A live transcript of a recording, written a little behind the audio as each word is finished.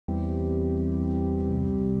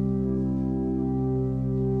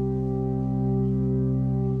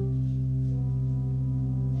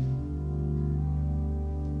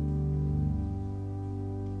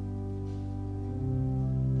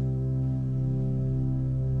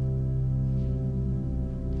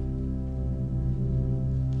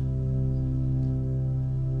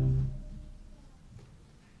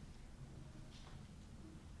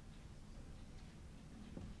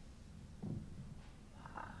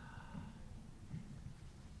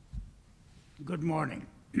Good morning.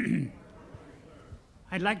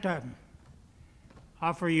 I'd like to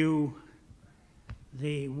offer you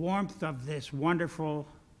the warmth of this wonderful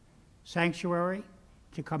sanctuary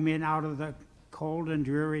to come in out of the cold and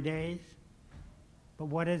dreary days. But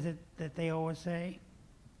what is it that they always say?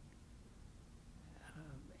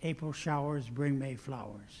 April showers bring May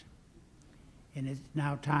flowers. And it's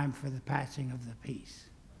now time for the passing of the peace.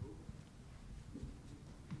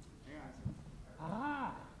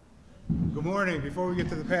 Ah. Good morning. Before we get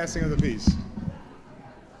to the passing of the peace.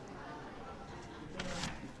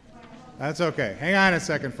 That's okay. Hang on a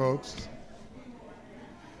second, folks.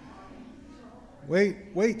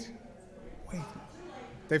 Wait.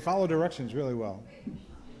 They follow directions really well.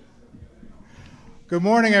 Good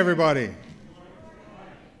morning, everybody. I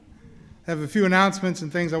have a few announcements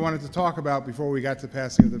and things I wanted to talk about before we got to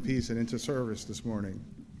passing of the peace and into service this morning.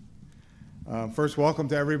 First, welcome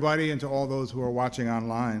to everybody and to all those who are watching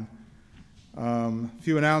online. A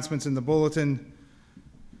few announcements in the bulletin.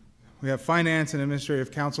 We have Finance and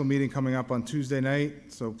Administrative Council meeting coming up on Tuesday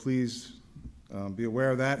night, so please be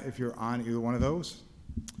aware of that if you're on either one of those.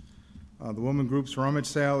 The Women Group's rummage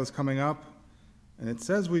sale is coming up, and it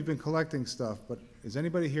says we've been collecting stuff, but is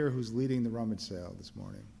anybody here who's leading the rummage sale this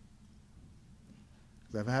morning?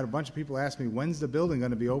 I've had a bunch of people ask me, when's the building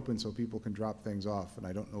going to be open so people can drop things off, and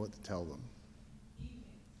I don't know what to tell them. Evenings.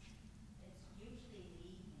 It's usually the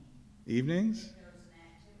evening. Evenings? If there's an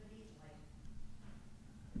activity like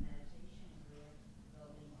meditation, the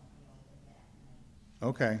building won't be open that night.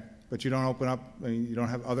 Okay, but you don't open up, I mean, you don't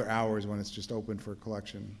have other hours when it's just open for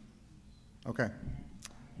collection. Okay.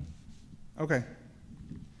 Okay.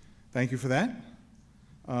 Thank you for that.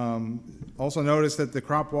 Also notice that the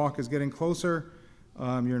crop walk is getting closer.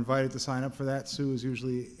 You're invited to sign up for that. Sue is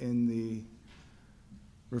usually in the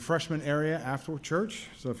refreshment area after church.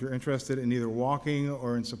 So if you're interested in either walking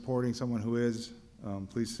or in supporting someone who is,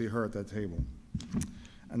 please see her at that table.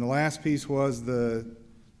 And the last piece was the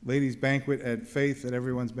ladies' banquet at Faith that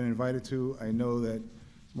everyone's been invited to. I know that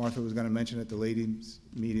Martha was going to mention at the ladies'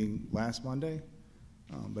 meeting last Monday,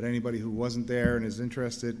 but anybody who wasn't there and is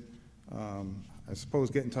interested, I suppose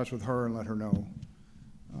get in touch with her and let her know.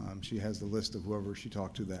 She has the list of whoever she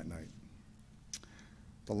talked to that night.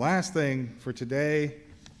 The last thing for today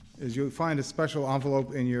is you'll find a special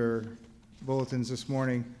envelope in your bulletins this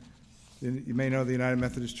morning. You may know the United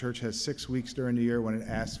Methodist Church has 6 weeks during the year when it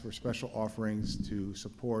asks for special offerings to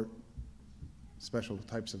support special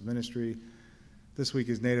types of ministry. This week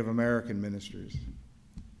is Native American ministries.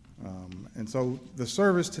 And so the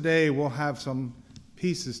service today will have some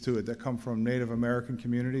pieces to it that come from Native American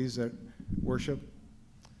communities that worship.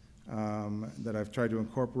 That I've tried to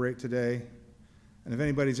incorporate today. And if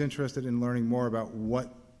anybody's interested in learning more about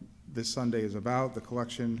what this Sunday is about, the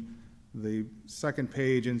collection, the second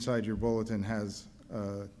page inside your bulletin has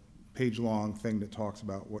a page-long thing that talks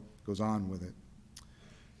about what goes on with it.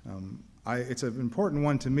 It's an important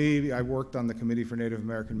one to me. I worked on the Committee for Native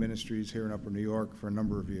American Ministries here in Upper New York for a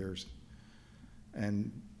number of years.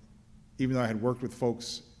 And even though I had worked with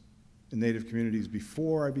folks in Native communities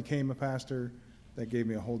before I became a pastor, that gave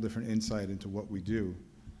me a whole different insight into what we do.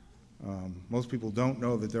 Most people don't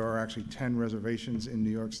know that there are actually 10 reservations in New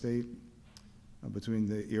York State between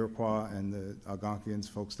the Iroquois and the Algonquians,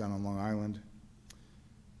 folks down on Long Island.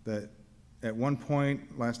 That at one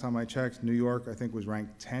point, last time I checked, New York, I think, was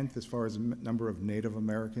ranked 10th as far as the number of Native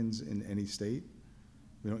Americans in any state.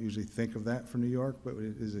 We don't usually think of that for New York, but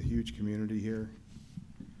it is a huge community here.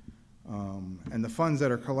 And the funds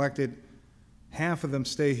that are collected, half of them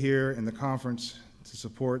stay here in the conference to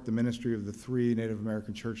support the ministry of the 3 Native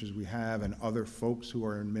American churches we have and other folks who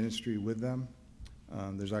are in ministry with them.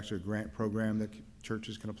 There's actually a grant program that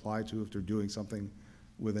churches can apply to if they're doing something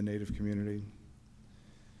with a Native community.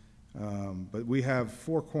 But we have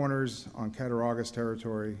 4 corners on Cattaraugus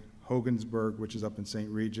territory, Hogansburg, which is up in St.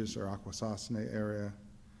 Regis or Akwesasne area,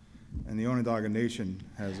 and the Onondaga Nation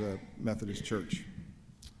has a Methodist church.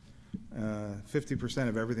 50%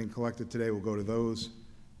 of everything collected today will go to those.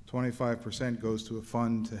 25% goes to a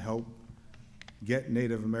fund to help get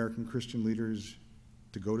Native American Christian leaders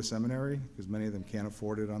to go to seminary, because many of them can't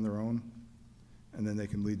afford it on their own, and then they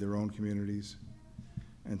can lead their own communities.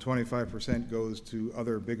 And 25% goes to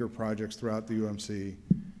other bigger projects throughout the UMC,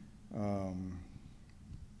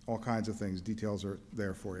 all kinds of things. Details are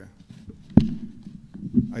there for you.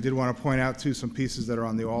 I did want to point out, too, some pieces that are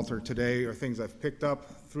on the altar today are things I've picked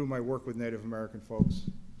up through my work with Native American folks.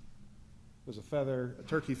 There's a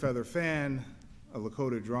turkey feather fan, a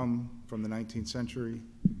Lakota drum from the 19th century.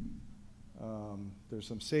 There's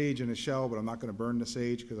some sage in a shell, but I'm not going to burn the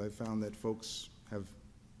sage because I found that folks have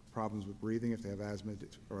problems with breathing, if they have asthma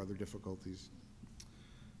or other difficulties.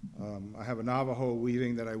 I have a Navajo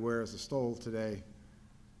weaving that I wear as a stole today,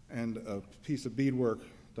 and a piece of beadwork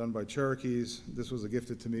done by Cherokees. This was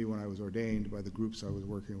gifted to me when I was ordained by the groups I was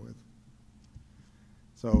working with.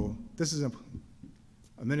 So this is a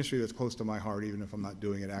ministry that's close to my heart, even if I'm not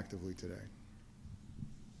doing it actively today.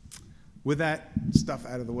 With that stuff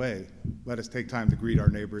out of the way, let us take time to greet our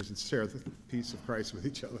neighbors and share the peace of Christ with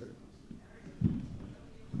each other.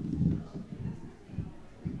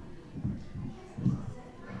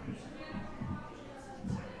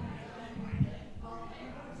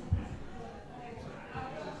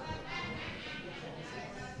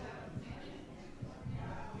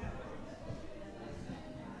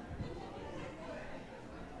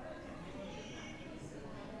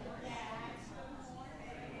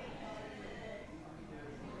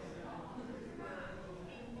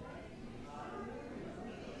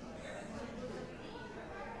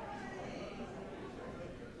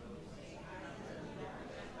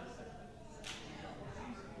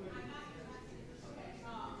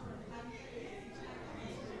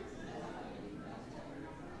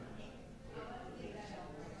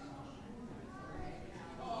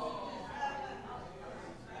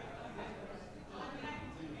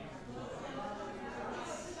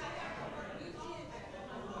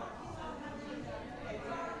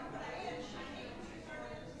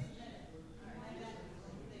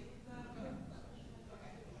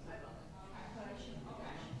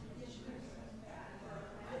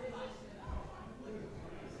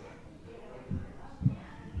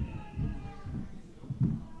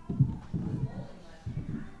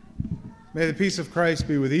 May the peace of Christ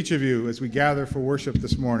be with each of you as we gather for worship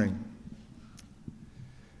this morning.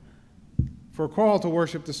 For a call to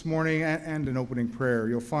worship this morning and an opening prayer,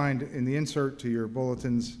 you'll find in the insert to your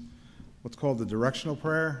bulletins what's called the directional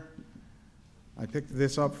prayer. I picked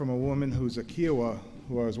this up from a woman who's a Kiowa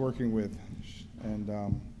who I was working with,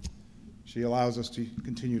 and she allows us to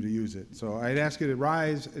continue to use it. So I'd ask you to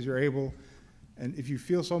rise as you're able, and if you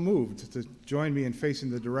feel so moved, to join me in facing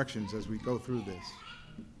the directions as we go through this.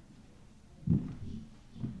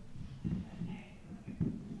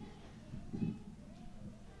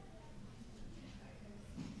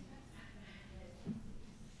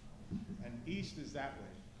 And east is that way,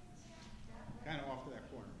 kind of off to that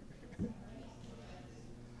corner.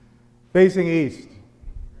 Facing east.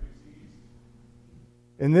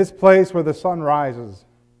 In this place where the sun rises,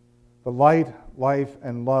 the light, life,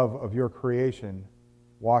 and love of your creation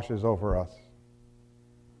washes over us.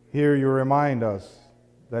 Here you remind us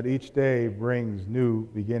that each day brings new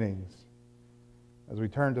beginnings. As we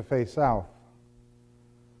turn to face south,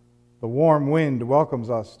 the warm wind welcomes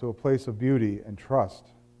us to a place of beauty and trust.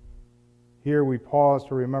 Here we pause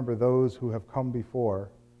to remember those who have come before,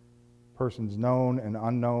 persons known and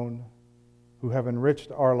unknown, who have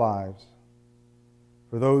enriched our lives.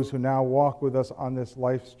 For those who now walk with us on this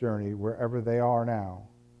life's journey, wherever they are now,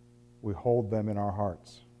 we hold them in our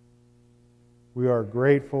hearts. We are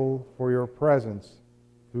grateful for your presence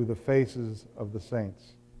through the faces of the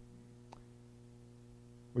saints.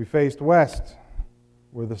 We faced west,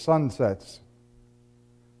 where the sun sets.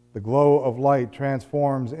 The glow of light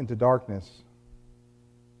transforms into darkness.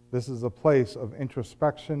 This is a place of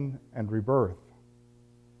introspection and rebirth.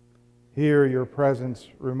 Here, your presence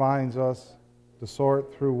reminds us to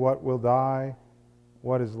sort through what will die,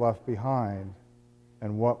 what is left behind,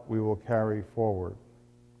 and what we will carry forward.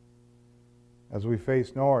 As we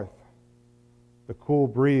face north, the cool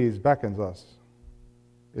breeze beckons us.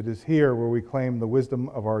 It is here where we claim the wisdom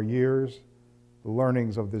of our years, the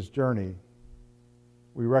learnings of this journey.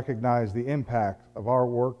 We recognize the impact of our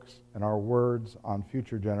works and our words on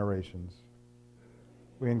future generations.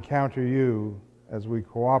 We encounter you as we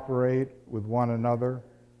cooperate with one another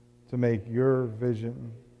to make your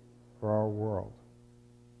vision for our world.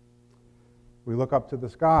 We look up to the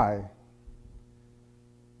sky.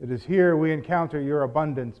 It is here we encounter your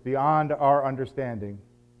abundance beyond our understanding.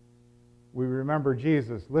 We remember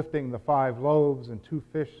Jesus lifting the 5 loaves and 2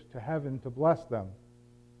 fish to heaven to bless them,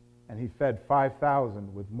 and he fed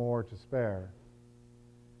 5,000 with more to spare.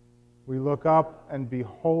 We look up and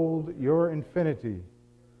behold your infinity,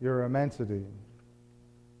 your immensity.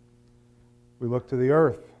 We look to the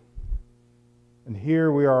earth, and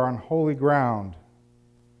here we are on holy ground.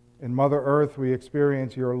 In Mother Earth, we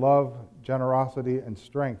experience your love, generosity, and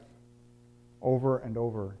strength over and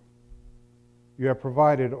over. You have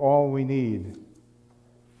provided all we need: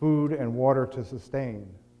 food and water to sustain,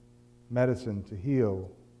 medicine to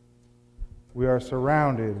heal. We are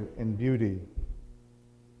surrounded in beauty.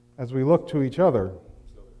 As we look to each other,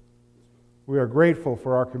 we are grateful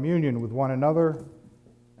for our communion with one another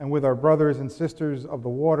and with our brothers and sisters of the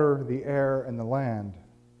water, the air, and the land.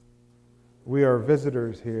 We are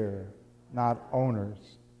visitors here, not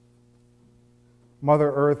owners.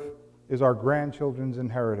 Mother Earth is our grandchildren's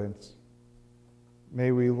inheritance.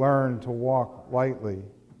 May we learn to walk lightly,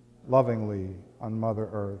 lovingly on Mother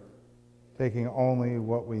Earth, taking only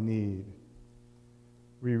what we need.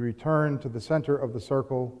 We return to the center of the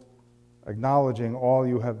circle, acknowledging all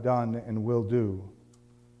you have done and will do,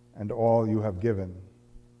 and all you have given.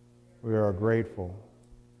 We are grateful.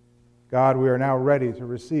 God, we are now ready to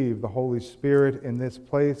receive the Holy Spirit in this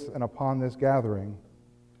place and upon this gathering.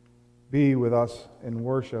 Be with us in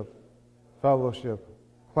worship, fellowship,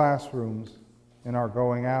 classrooms, in our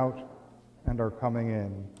going out and our coming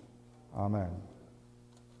in. Amen.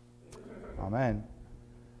 Amen.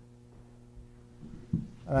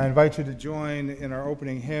 And I invite you to join in our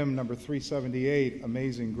opening hymn, number 378,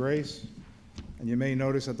 Amazing Grace. And you may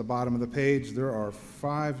notice at the bottom of the page, there are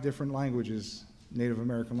 5 different languages, Native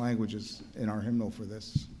American languages, in our hymnal for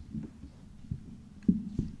this.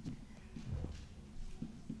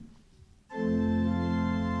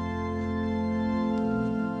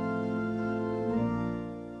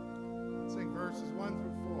 Sing verses 1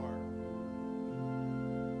 through 4.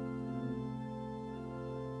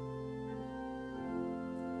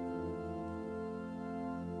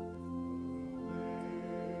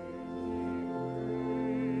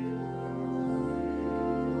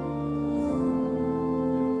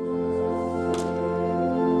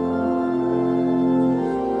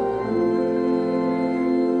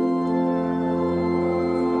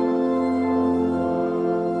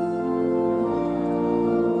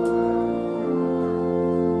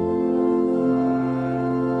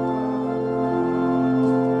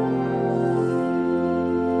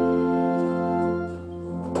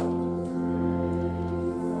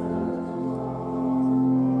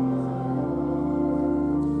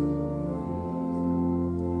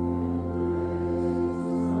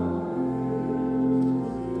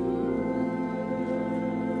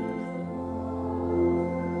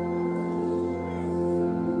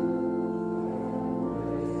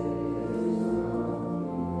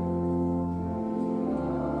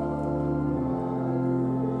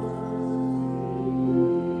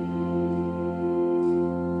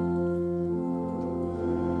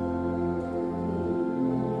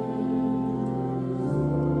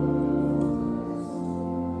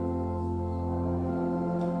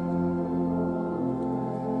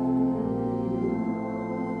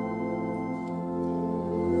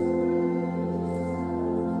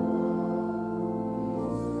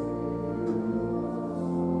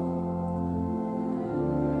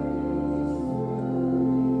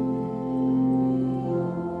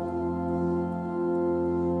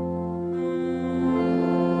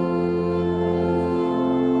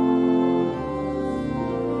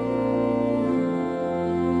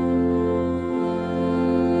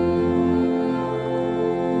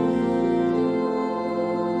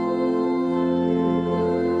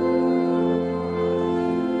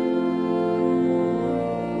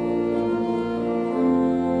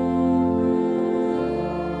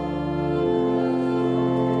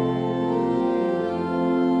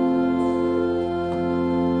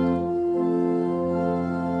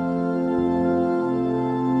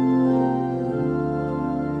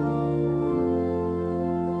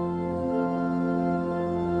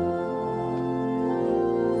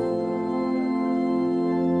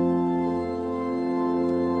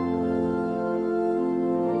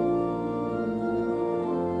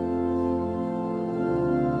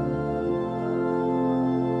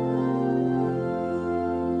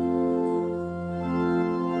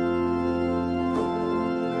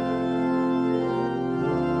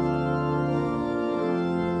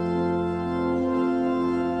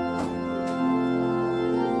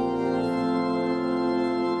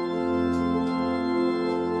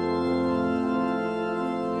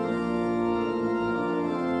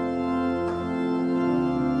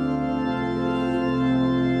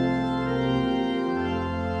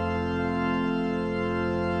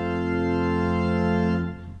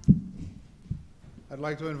 I'd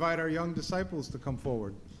like to invite our young disciples to come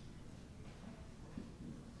forward.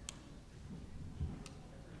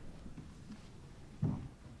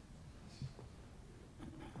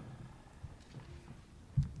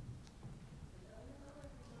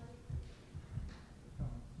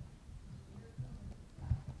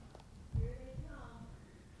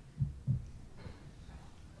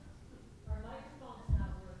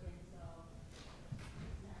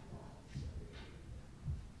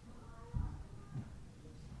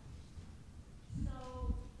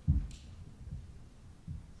 So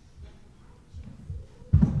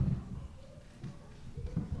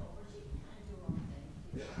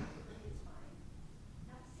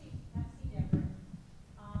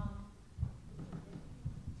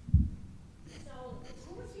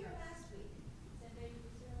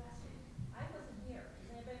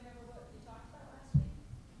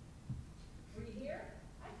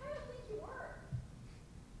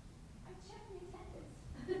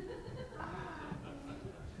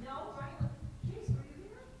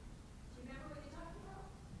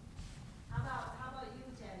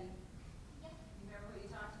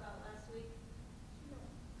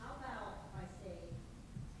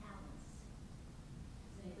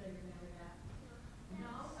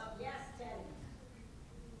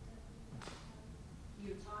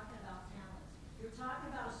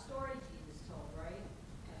talking about a story Jesus told, right?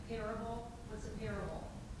 A parable. What's a parable?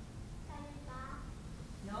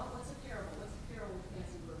 No, what's a parable? What's a parable?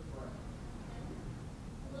 Fancy word for it?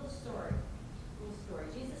 A little story. A little story.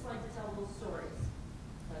 Jesus liked to tell little stories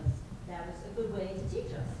because that was a good way to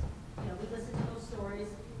teach us. You know, we listen to those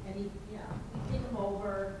stories and we think them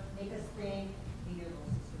over, make us think. Be your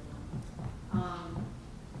little sister.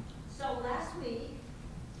 So last week,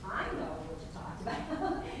 I know what you talked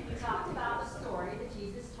about. You talked about a story that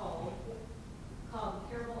Jesus told called the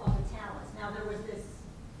parable of the talents. Now there was this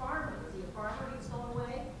farmer. Was he a farmer? He was going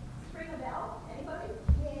away. Ring a bell? Anybody?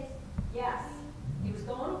 Yes. Yes. He was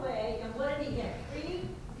going away, and what did he get? 3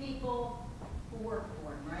 people who worked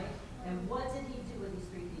for him, right? And what did he do with these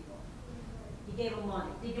 3 people? He gave them money.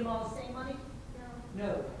 Did he give them all the same money?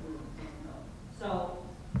 No. No. So,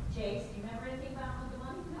 Chase, do you remember anything about the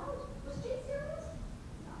money? No. Was Chase serious?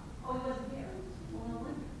 No. Oh, he wasn't there? Well, no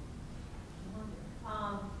wonder. No wonder.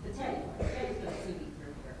 The Teddy was. Teddy's going to sue me for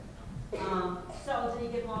here. So, did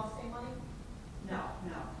he give them all the same money? No,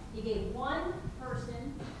 no. He gave one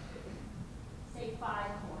person, say 5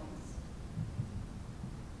 coins.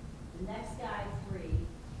 The next guy 3,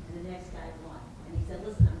 and the next guy 1. And he said,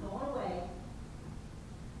 listen, I'm going away.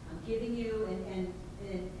 I'm giving you, and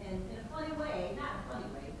in a funny way, not in a funny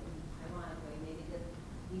way, in an ironic way, maybe, that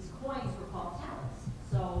these coins were called talents.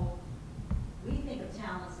 So we think of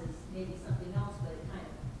talents as maybe something else, but it kind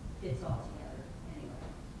of fits all together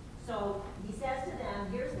anyway. So he says to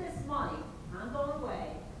them, here's this money. I'm going away.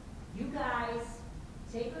 You guys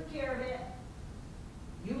take good care of it.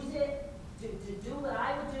 Use it to do what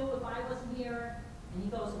I would do if I wasn't here. And he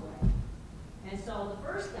goes away. And so the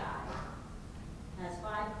first guy has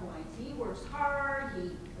 5 coins. He works hard.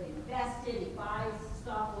 He invested. He buys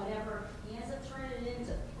stuff, whatever. He ends up turning it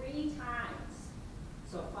into 3 times.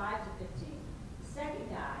 So 5 to 15. The second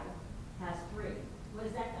guy has 3. What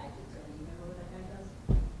does that guy do? Do you remember what that guy does?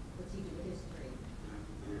 What's he do with his 3?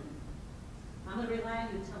 I'm going to rely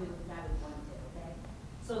on you to tell me what the guy with 1 did, okay?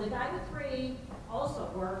 So the guy with 3 also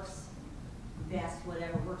works, invests,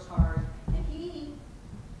 whatever, works hard, and he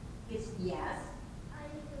gets, yes?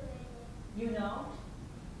 You know?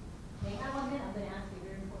 Hang on 1 minute, I'm going to ask you a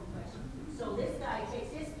very important question. So this guy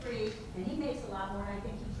takes his 3, and he makes a lot more, and I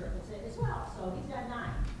think he triples it as well. So he's got 9.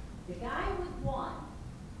 The guy with 1,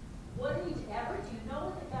 what did he ever, do you know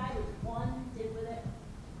what the guy with 1 did with it?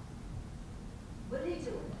 What did he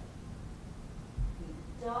do with it? He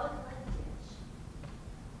dug a ditch.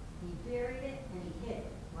 He buried it and he hid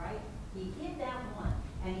it, right? He hid that 1.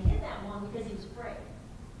 And he hid that 1 because he was afraid.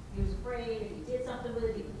 He was afraid if he did something with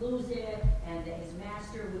it, he would lose it, and that his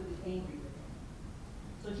master would be angry with him.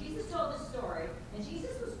 So Jesus told this story, and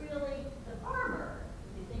Jesus was really the farmer,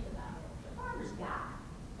 if you think about it. The farmer's God.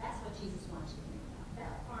 That's what Jesus wants you to think about.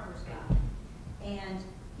 That farmer's God. And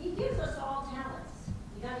he gives us all talents.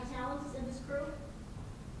 You got any talents in this crew?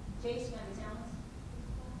 Chase, you got any talents?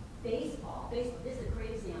 Baseball. This is a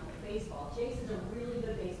great example. Baseball. Chase is a really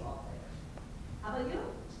good baseball player. How about you?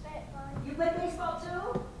 You play baseball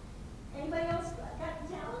too? Anybody else got any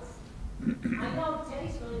talents? I know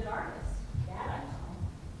Teddy's a really good artist. That I know.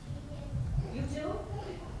 You too?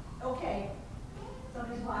 Okay.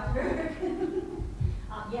 Somebody's watching her.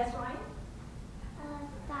 Yes, Ryan?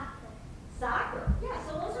 Soccer. Yeah,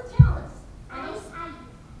 so those are talents.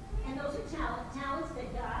 And those are talents that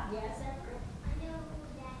God, yes, that's great.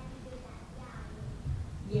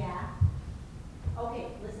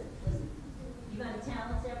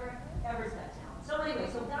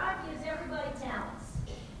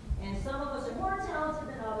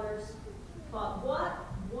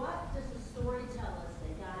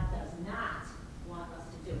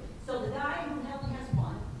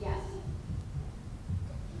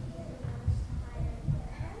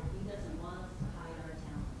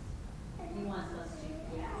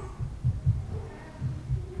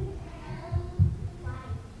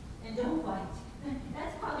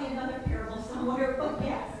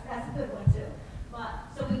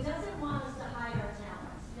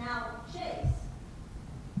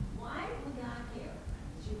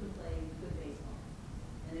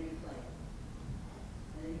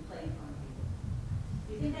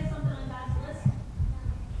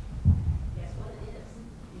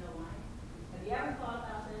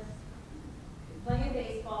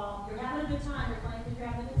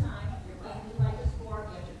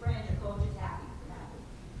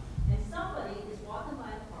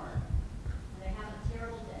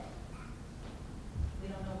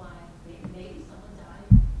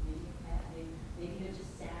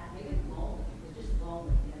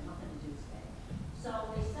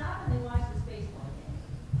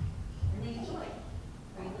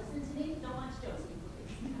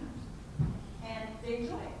 they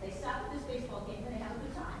enjoy it. They stop at this baseball game and they have a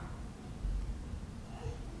good time.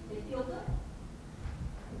 They feel good.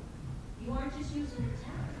 You aren't just using your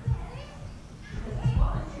talent. Because it's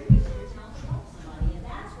fun, you're using your talent to help somebody, and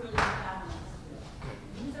that's really what God wants us to do.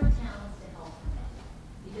 Use our talents to help them.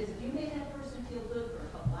 Because if you make that person feel good for a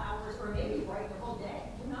couple hours, or maybe brighten their whole day,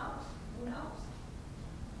 who knows? Who knows?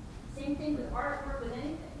 Same thing with artwork, with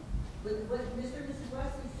anything. With what Mr. and Mrs.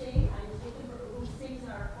 Wesley sing, I was looking for who sings in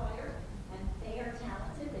our choir, and they are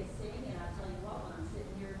talented, they sing, and I'll tell you what, when I'm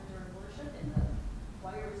sitting here during worship and the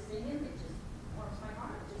choir is singing, it just warms my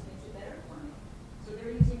heart, it just makes it better for me. So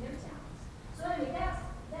they're using their talents. So anyway,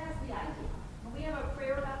 that's the idea. When we have a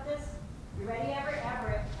prayer about this, you ready, Everett?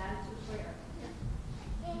 Everett, attitude prayer.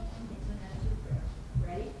 Into an attitude prayer.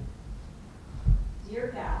 Ready? Dear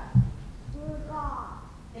God. Dear God.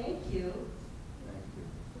 Thank you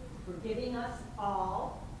for giving us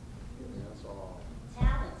all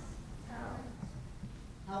talents.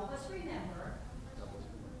 Help us remember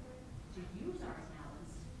to use our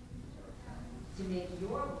talents to make your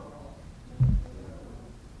world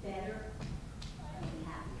better and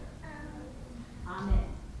happier. Amen.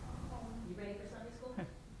 You ready for Sunday school?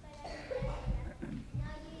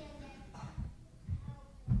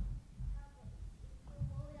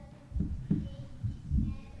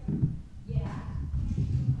 Yeah.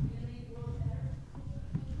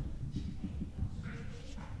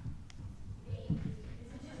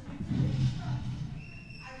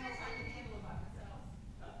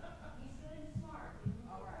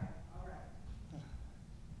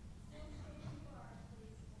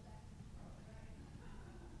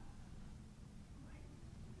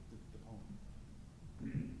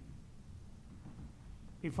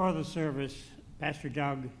 Before the service, Pastor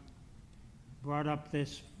Doug brought up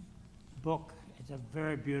this book. It's a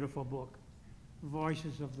very beautiful book,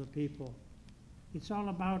 Voices of the People. It's all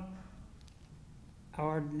about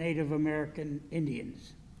our Native American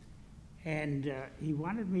Indians. And he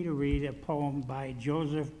wanted me to read a poem by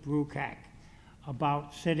Joseph Bruchac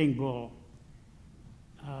about Sitting Bull.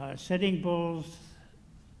 Sitting Bull's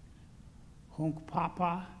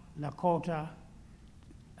Hunkpapa Lakota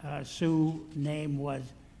Sioux name was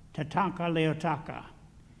Tatanka Leotaka.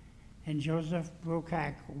 And Joseph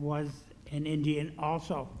Bruchac was an Indian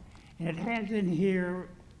also. And it has in here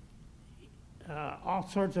all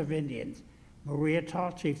sorts of Indians. Maria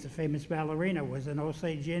Tallchief, the famous ballerina, was an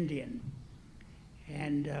Osage Indian.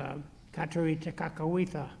 And Katarita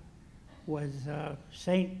Kakawitha was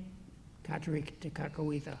Saint Katarita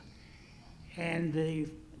Kakawitha. And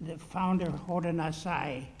the founder,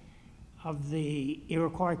 Hodonasai, of the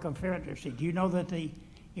Iroquois Confederacy. Do you know that the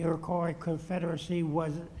Iroquois Confederacy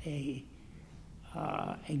was a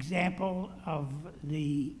example of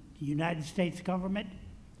the United States government?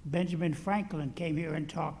 Benjamin Franklin came here and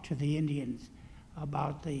talked to the Indians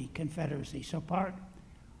about the Confederacy. So part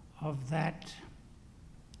of that,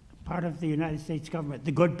 part of the United States government,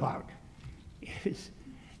 the good part,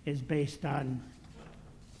 is based on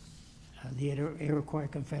the Iroquois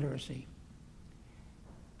Confederacy.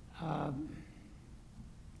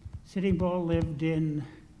 Sitting Bull lived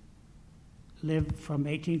from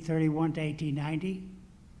 1831 to 1890.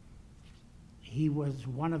 He was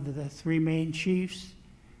one of the three main chiefs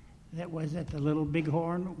that was at the Little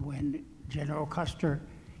Bighorn when General Custer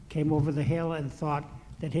came over the hill and thought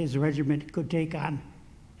that his regiment could take on,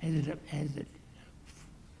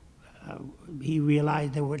 he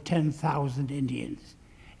realized there were 10,000 Indians.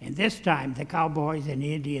 And this time, the cowboys and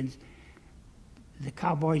the Indians, the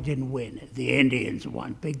cowboys didn't win. The Indians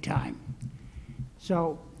won big time.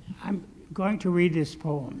 So I'm going to read this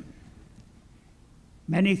poem.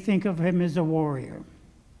 Many think of him as a warrior.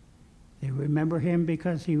 They remember him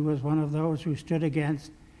because he was one of those who stood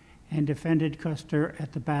against and defended Custer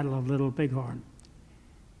at the Battle of Little Bighorn.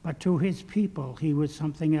 But to his people, he was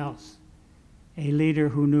something else, a leader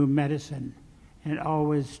who knew medicine and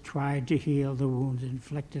always tried to heal the wounds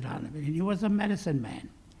inflicted on him. And he was a medicine man.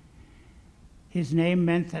 His name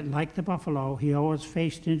meant that, like the buffalo, he always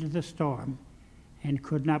faced into the storm and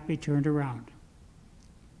could not be turned around.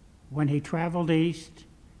 When he traveled east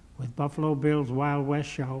with Buffalo Bill's Wild West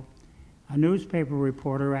show, a newspaper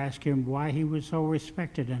reporter asked him why he was so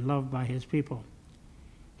respected and loved by his people.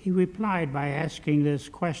 He replied by asking this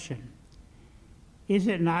question: "Is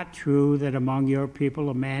it not true that among your people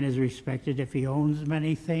a man is respected if he owns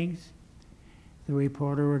many things?" The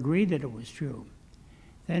reporter agreed that it was true.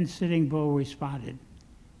 Then Sitting Bull responded,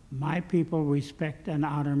 "My people respect and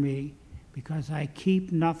honor me because I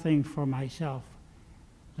keep nothing for myself.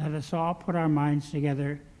 Let us all put our minds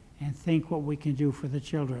together and think what we can do for the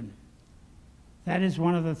children." That is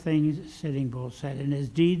one of the things Sitting Bull said, and his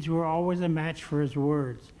deeds were always a match for his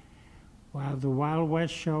words. While the Wild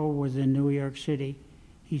West show was in New York City,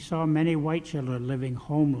 he saw many white children living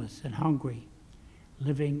homeless and hungry,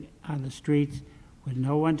 living on the streets with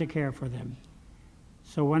no one to care for them.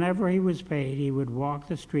 So whenever he was paid, he would walk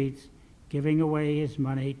the streets, giving away his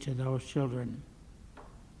money to those children.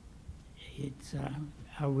 It's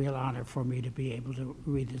a real honor for me to be able to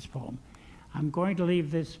read this poem. I'm going to leave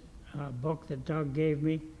this book that Doug gave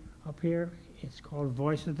me up here. It's called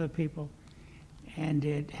Voice of the People, and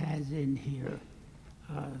it has in here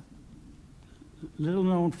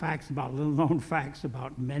little-known facts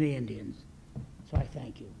about many Indians. So I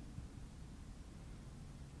thank you.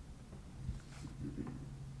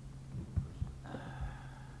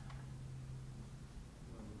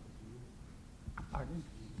 Pardon?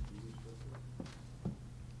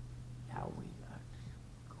 Now we got to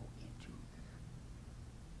go into.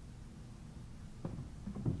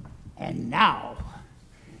 And now,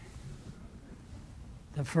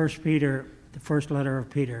 the first letter of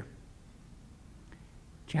Peter,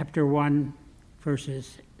 chapter 1,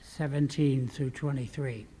 verses 17 through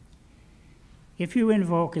 23. If you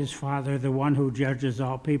invoke as Father the one who judges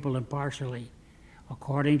all people impartially,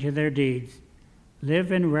 according to their deeds,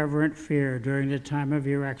 live in reverent fear during the time of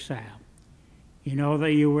your exile. You know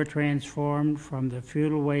that you were transformed from the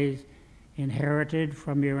futile ways inherited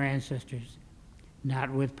from your ancestors,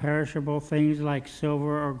 not with perishable things like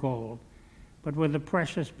silver or gold, but with the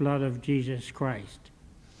precious blood of Jesus Christ,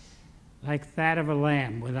 like that of a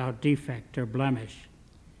lamb without defect or blemish.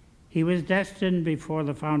 He was destined before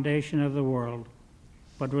the foundation of the world,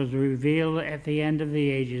 but was revealed at the end of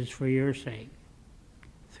the ages for your sake.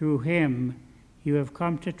 Through him you have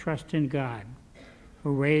come to trust in God,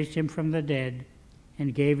 who raised him from the dead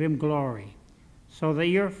and gave him glory, so that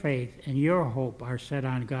your faith and your hope are set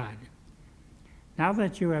on God. Now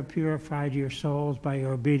that you have purified your souls by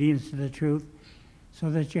your obedience to the truth, so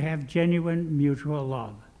that you have genuine mutual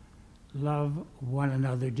love, love one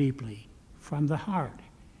another deeply from the heart.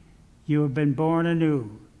 You have been born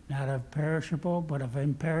anew, not of perishable, but of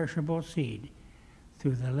imperishable seed,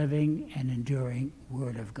 through the living and enduring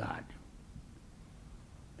Word of God.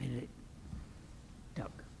 Doug.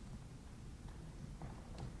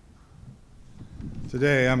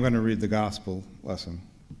 Today I'm going to read the gospel lesson.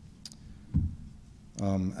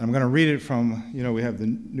 And I'm going to read it from, we have the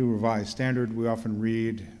New Revised Standard we often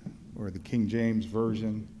read, or the King James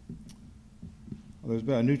Version. Well, there's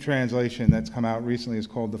been a new translation that's come out recently. It's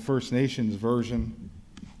called the First Nations Version,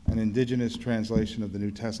 an indigenous translation of the New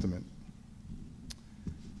Testament.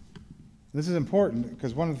 This is important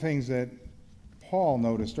because one of the things that Paul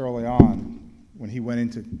noticed early on when he went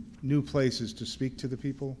into new places to speak to the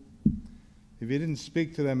people, if he didn't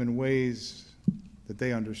speak to them in ways that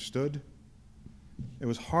they understood, it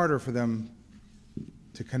was harder for them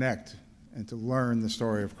to connect and to learn the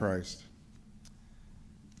story of Christ.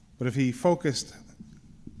 But if he focused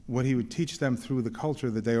what he would teach them through the culture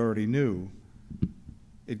that they already knew,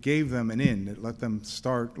 it gave them an in. It let them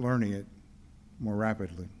start learning it more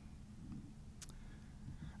rapidly.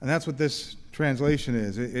 And that's what this translation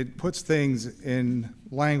is. It puts things in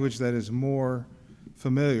language that is more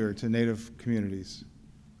familiar to Native communities,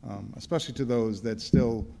 especially to those that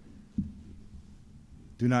still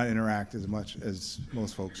do not interact as much as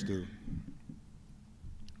most folks do.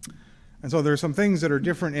 And so there are some things that are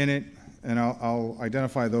different in it, and I'll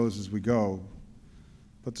identify those as we go.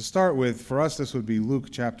 But to start with, for us, this would be Luke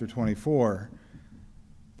chapter 24.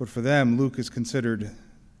 But for them, Luke is considered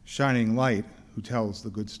shining light who tells the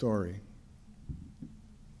good story.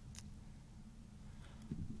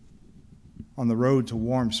 On the road to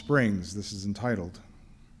Warm Springs, this is entitled.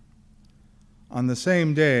 On the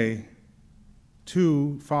same day,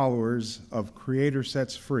 2 followers of Creator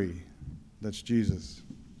Sets Free, that's Jesus,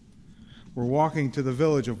 were walking to the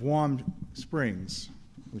village of Warm Springs,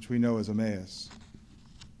 which we know as Emmaus.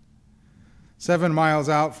 7 miles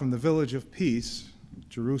out from the village of Peace,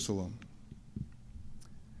 Jerusalem.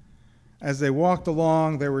 As they walked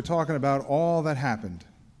along, they were talking about all that happened.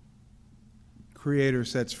 Creator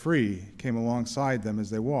Sets Free came alongside them as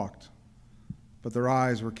they walked, but their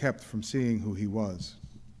eyes were kept from seeing who he was.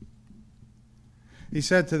 He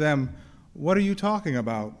said to them, "What are you talking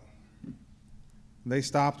about?" They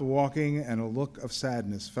stopped walking, and a look of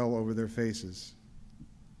sadness fell over their faces.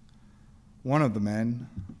 One of the men,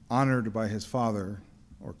 honored by his father,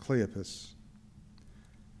 or Cleopas,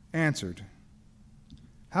 answered,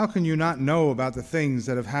 "How can you not know about the things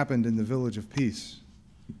that have happened in the village of Peace?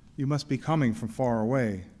 You must be coming from far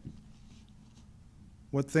away."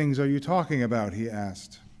 "What things are you talking about?" he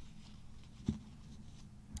asked.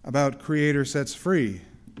 about Creator Sets Free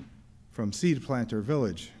from Seed Planter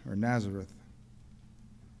Village, or Nazareth.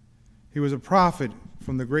 He was a prophet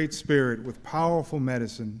from the Great Spirit with powerful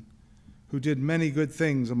medicine, who did many good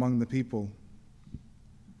things among the people.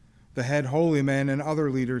 The head holy men and other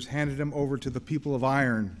leaders handed him over to the people of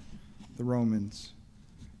iron, the Romans,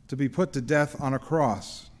 to be put to death on a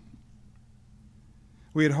cross.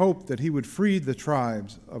 We had hoped that he would free the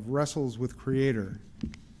tribes of wrestles with Creator.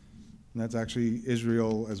 And that's actually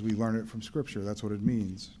Israel as we learn it from Scripture. That's what it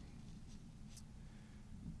means.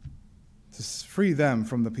 To free them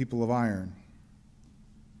from the people of iron.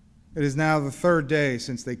 It is now the third day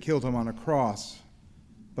since they killed him on a cross.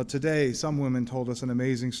 But today, some women told us an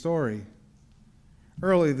amazing story.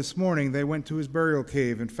 Early this morning, they went to his burial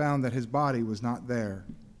cave and found that his body was not there.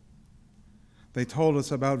 They told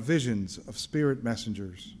us about visions of spirit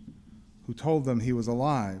messengers who told them he was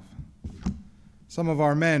alive. Some of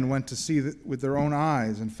our men went to see with their own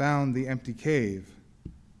eyes and found the empty cave,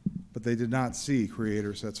 but they did not see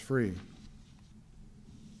Creator Sets Free.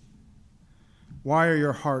 Why are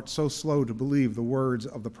your hearts so slow to believe the words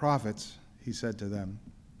of the prophets? He said to them.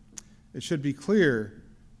 It should be clear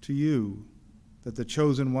to you that the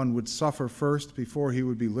chosen one would suffer first before he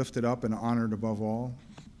would be lifted up and honored above all.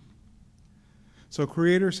 So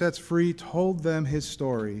Creator Sets Free told them his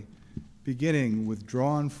story, beginning with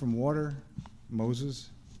drawn from water, Moses,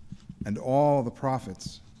 and all the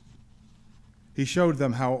prophets. He showed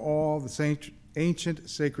them how all the ancient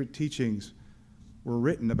sacred teachings were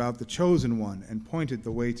written about the chosen one and pointed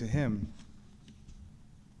the way to him.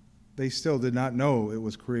 They still did not know it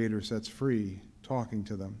was Creator Sets Free talking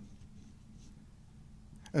to them.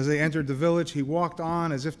 As they entered the village, he walked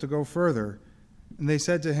on as if to go further, and they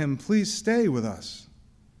said to him, "Please stay with us.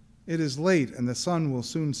 It is late and the sun will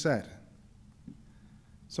soon set."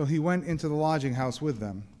 So he went into the lodging house with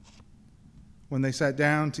them. When they sat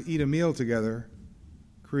down to eat a meal together,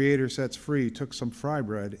 Creator Sets Free took some fry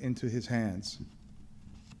bread into his hands.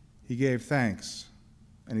 He gave thanks,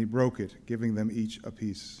 and he broke it, giving them each a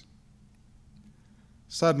piece.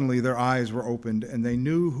 Suddenly their eyes were opened, and they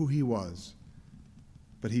knew who he was,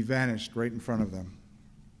 but he vanished right in front of them.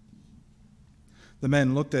 The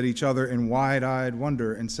men looked at each other in wide-eyed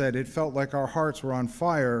wonder and said, "It felt like our hearts were on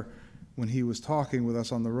fire when he was talking with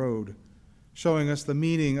us on the road, showing us the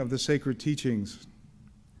meaning of the sacred teachings."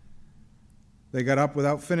 They got up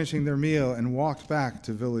without finishing their meal and walked back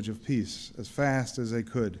to Village of Peace as fast as they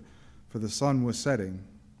could, for the sun was setting.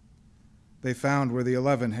 They found where the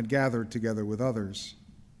 11 had gathered together with others.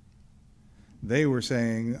 They were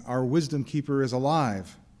saying, "Our wisdom keeper is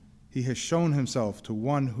alive. He has shown himself to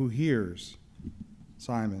one who hears."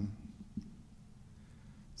 Simon.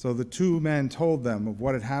 So the two men told them of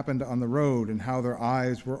what had happened on the road and how their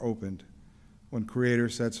eyes were opened when Creator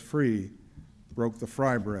Sets Free broke the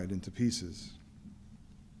fry bread into pieces.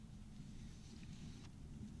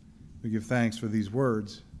 We give thanks for these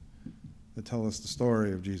words that tell us the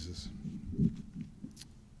story of Jesus.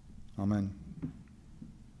 Amen.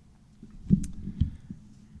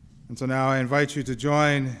 And so now I invite you to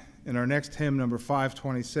join in our next hymn, number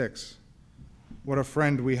 526, "What a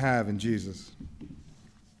Friend We Have in Jesus."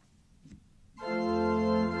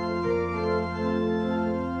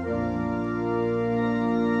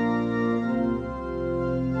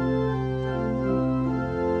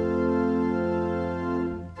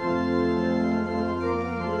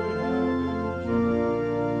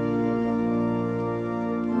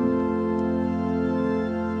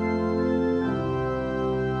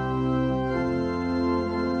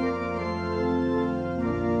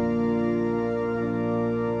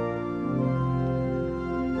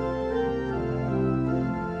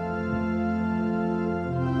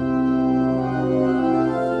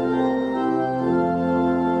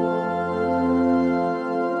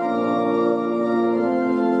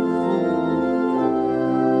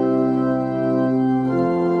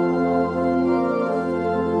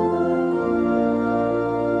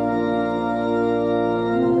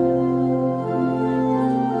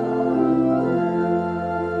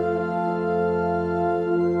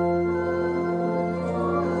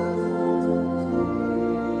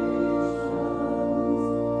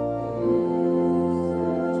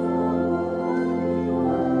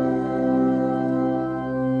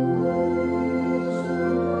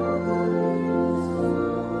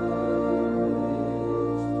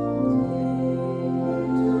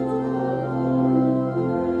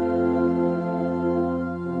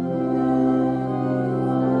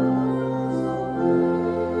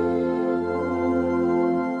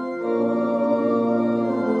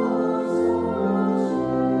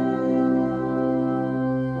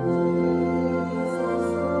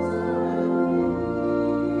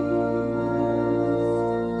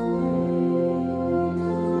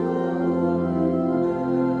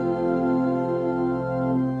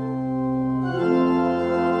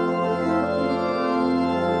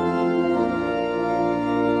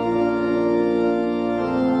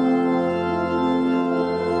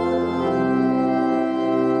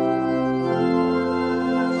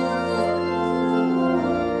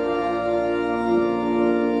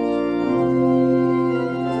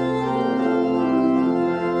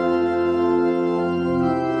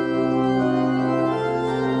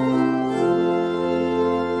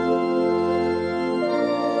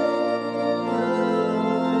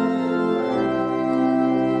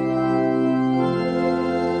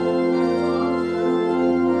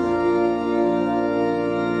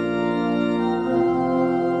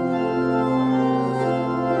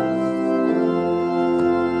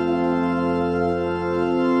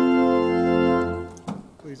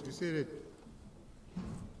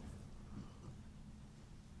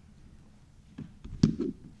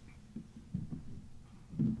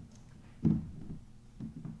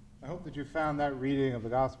 that you found that reading of the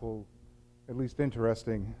gospel at least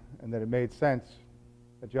interesting, and that it made sense,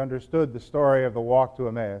 that you understood the story of the walk to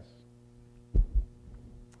Emmaus.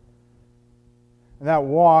 And that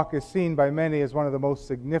walk is seen by many as one of the most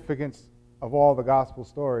significant of all the gospel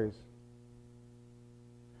stories.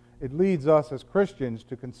 It leads us as Christians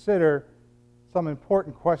to consider some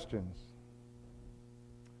important questions.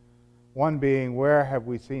 One being, where have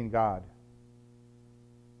we seen God?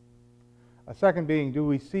 A second being, do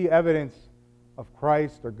we see evidence of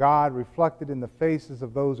Christ or God reflected in the faces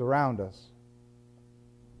of those around us?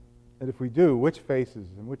 And if we do, which faces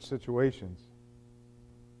and which situations?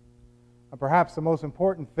 And perhaps the most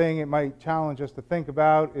important thing it might challenge us to think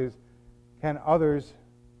about is, can others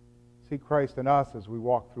see Christ in us as we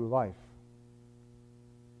walk through life?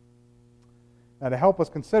 Now, to help us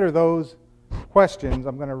consider those questions,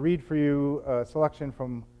 I'm going to read for you a selection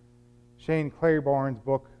from Shane Claiborne's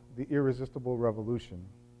book, The Irresistible Revolution.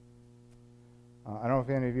 I don't know if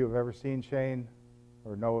any of you have ever seen Shane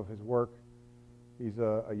or know of his work. He's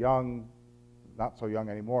a young, not so young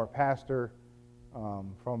anymore, pastor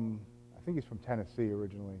from, I think he's from Tennessee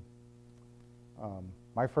originally.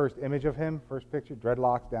 My first image of him, first picture,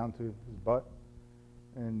 dreadlocks down to his butt.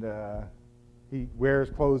 And he wears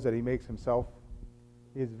clothes that he makes himself.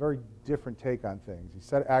 He has a very different take on things.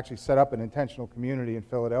 He actually set up an intentional community in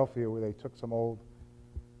Philadelphia where they took some old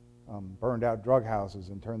burned out drug houses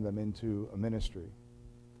and turned them into a ministry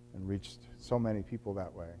and reached so many people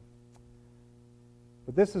that way.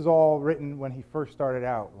 But this is all written when he first started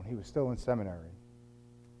out, when he was still in seminary.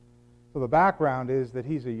 So the background is that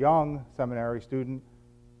he's a young seminary student,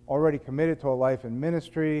 already committed to a life in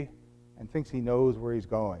ministry, and thinks he knows where he's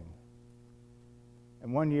going.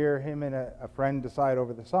 And one year, him and a friend decide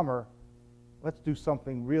over the summer, let's do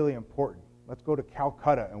something really important. Let's go to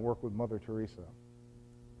Calcutta and work with Mother Teresa.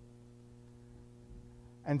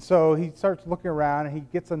 And so he starts looking around, and he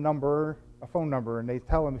gets a phone number, and they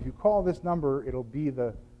tell him, if you call this number, it'll be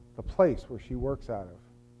the place where she works out of.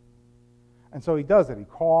 And so he does it. He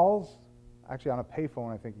calls, actually on a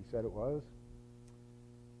payphone, I think he said it was.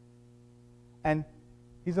 And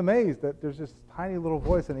he's amazed that there's this tiny little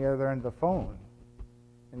voice on the other end of the phone.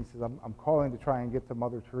 And he says, I'm calling to try and get to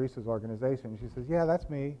Mother Teresa's organization. And she says, yeah, that's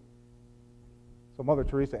me. So Mother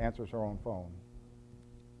Teresa answers her own phone.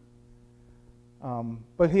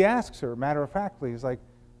 But he asks her, matter-of-factly, he's like,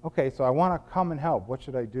 okay, so I want to come and help. What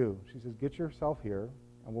should I do? She says, get yourself here,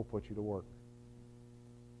 and we'll put you to work.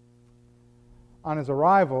 On his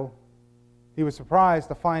arrival, he was surprised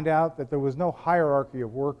to find out that there was no hierarchy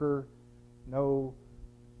of worker, no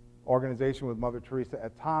organization with Mother Teresa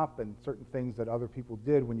at top, and certain things that other people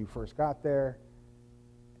did when you first got there.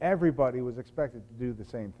 Everybody was expected to do the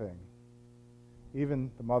same thing, even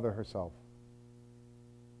the mother herself.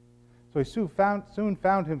 So he soon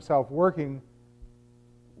found himself working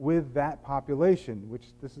with that population, which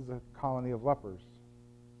this is a colony of lepers,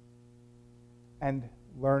 and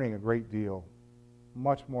learning a great deal,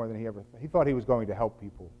 much more than he thought he was going to help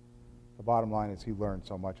people. The bottom line is he learned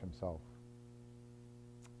so much himself.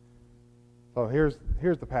 So here's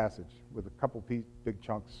the passage with a couple big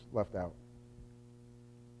chunks left out.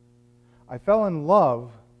 I fell in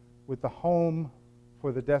love with the home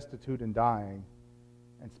for the destitute and dying,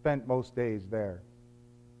 and spent most days there.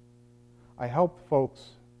 I helped folks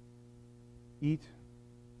eat,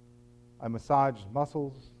 I massaged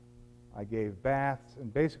muscles, I gave baths,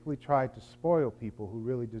 and basically tried to spoil people who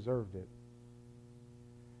really deserved it.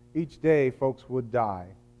 Each day, folks would die,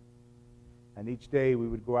 and each day we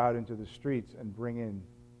would go out into the streets and bring in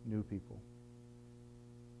new people.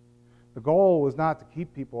 The goal was not to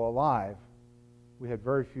keep people alive. We had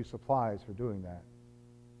very few supplies for doing that.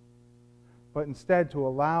 But instead to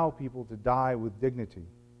allow people to die with dignity,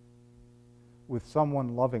 with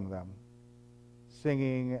someone loving them,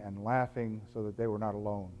 singing and laughing so that they were not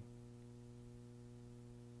alone.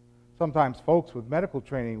 Sometimes folks with medical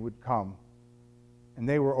training would come, and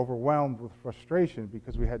they were overwhelmed with frustration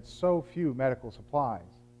because we had so few medical supplies.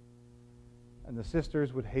 And the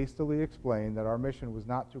sisters would hastily explain that our mission was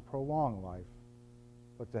not to prolong life,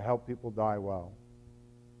 but to help people die well.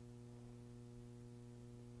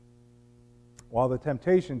 While the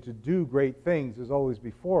temptation to do great things is always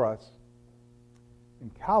before us, in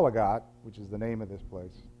Caligot, which is the name of this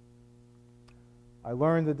place, I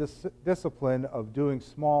learned the discipline of doing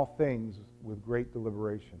small things with great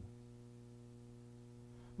deliberation.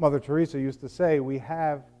 Mother Teresa used to say, we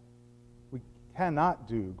cannot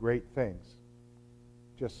do great things,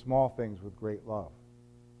 just small things with great love.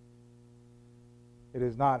 It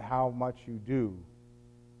is not how much you do,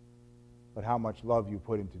 but how much love you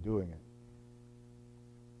put into doing it.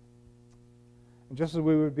 And just as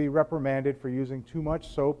we would be reprimanded for using too much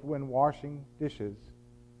soap when washing dishes,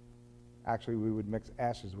 actually we would mix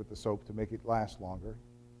ashes with the soap to make it last longer.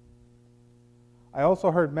 I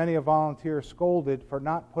also heard many a volunteer scolded for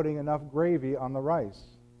not putting enough gravy on the rice,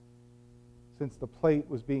 since the plate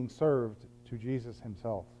was being served to Jesus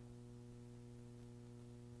himself.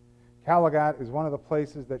 Caligat is one of the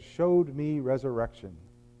places that showed me resurrection,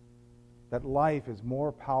 that life is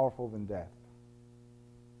more powerful than death,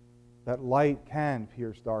 that light can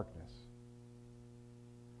pierce darkness.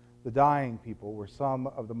 The dying people were some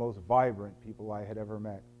of the most vibrant people I had ever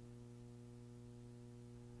met.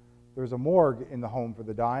 There's a morgue in the home for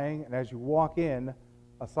the dying, and as you walk in,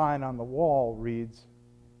 a sign on the wall reads,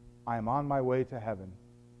 "I am on my way to heaven."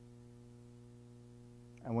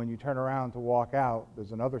 And when you turn around to walk out,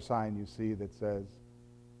 there's another sign you see that says,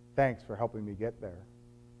 "Thanks for helping me get there."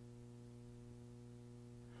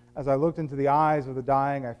 As I looked into the eyes of the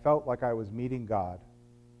dying, I felt like I was meeting God.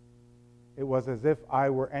 It was as if I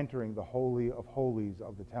were entering the Holy of Holies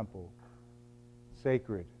of the temple,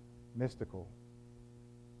 sacred, mystical.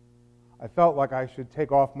 I felt like I should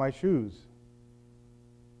take off my shoes.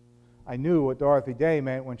 I knew what Dorothy Day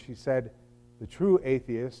meant when she said, "The true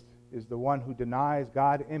atheist is the one who denies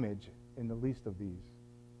God's image in the least of these."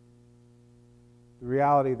 The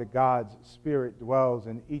reality that God's Spirit dwells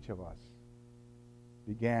in each of us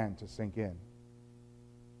began to sink in.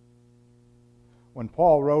 When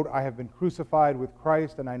Paul wrote, "I have been crucified with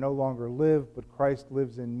Christ, and I no longer live, but Christ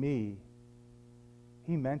lives in me,"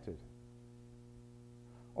 he meant it.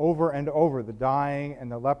 Over and over, the dying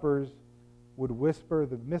and the lepers would whisper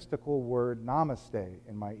the mystical word namaste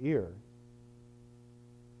in my ear.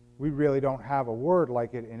 We really don't have a word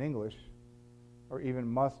like it in English, or even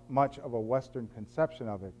much of a Western conception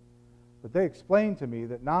of it. But they explained to me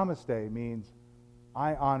that namaste means,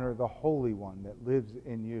 "I honor the Holy One that lives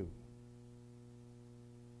in you."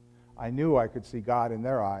 I knew I could see God in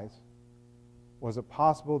their eyes. Was it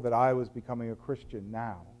possible that I was becoming a Christian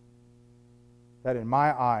now? That in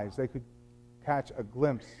my eyes they could catch a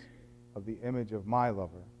glimpse of the image of my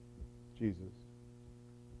lover, Jesus?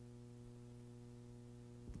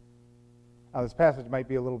 Now, this passage might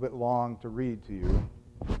be a little bit long to read to you,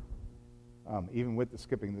 even with the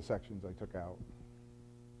skipping the sections I took out.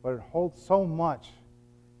 But it holds so much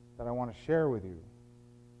that I want to share with you.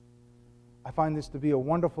 I find this to be a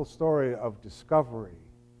wonderful story of discovery,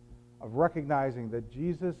 of recognizing that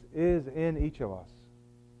Jesus is in each of us,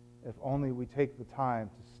 if only we take the time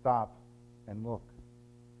to stop and look.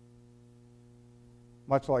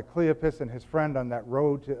 Much like Cleopas and his friend on that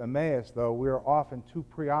road to Emmaus, though, we are often too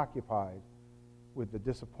preoccupied with the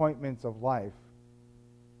disappointments of life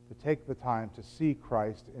to take the time to see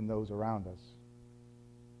Christ in those around us.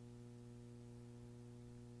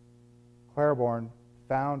 Claiborne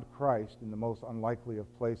found Christ in the most unlikely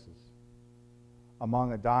of places,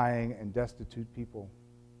 among a dying and destitute people.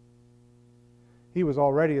 He was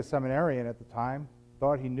already a seminarian at the time,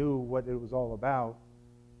 thought he knew what it was all about,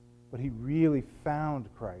 but he really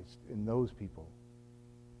found Christ in those people,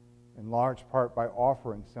 in large part by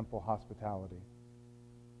offering simple hospitality.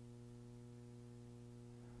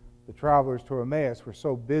 The travelers to Emmaus were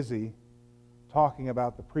so busy talking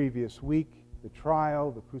about the previous week, the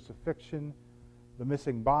trial, the crucifixion, the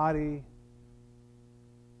missing body,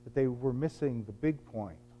 that they were missing the big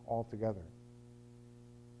point altogether.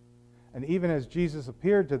 And even as Jesus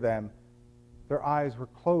appeared to them, their eyes were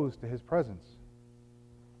closed to his presence.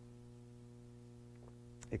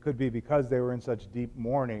 It could be because they were in such deep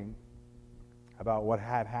mourning about what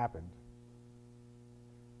had happened,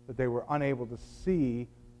 that they were unable to see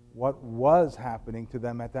what was happening to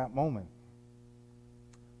them at that moment.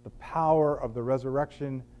 The power of the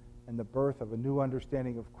resurrection and the birth of a new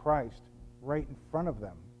understanding of Christ right in front of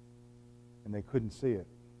them, and they couldn't see it.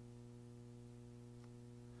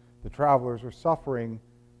 The travelers were suffering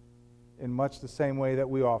in much the same way that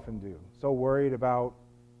we often do, so worried about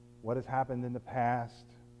what has happened in the past,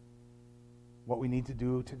 what we need to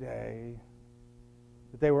do today,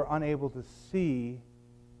 that they were unable to see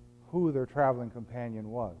who their traveling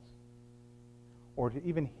companion was, or to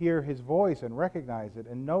even hear his voice and recognize it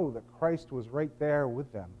and know that Christ was right there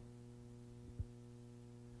with them.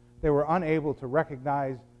 They were unable to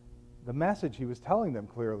recognize the message he was telling them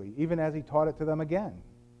clearly, even as he taught it to them again.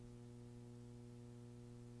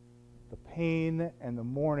 The pain and the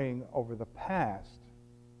mourning over the past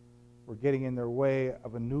were getting in their way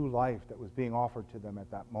of a new life that was being offered to them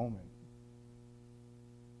at that moment.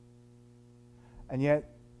 And yet,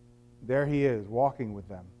 there he is, walking with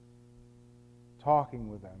them, talking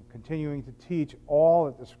with them, continuing to teach all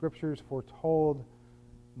that the Scriptures foretold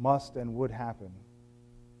must and would happen.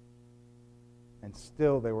 and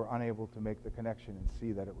still they were unable to make the connection and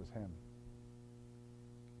see that it was him.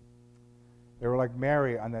 They were like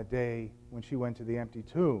Mary on that day when she went to the empty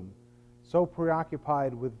tomb, so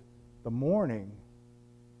preoccupied with the mourning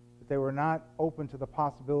that they were not open to the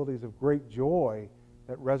possibilities of great joy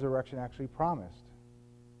that resurrection actually promised.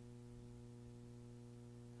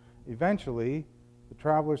 Eventually, the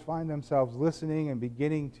travelers find themselves listening and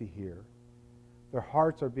beginning to hear. Their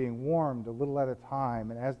hearts are being warmed a little at a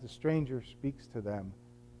time, and as the stranger speaks to them,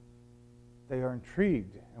 they are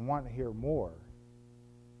intrigued and want to hear more.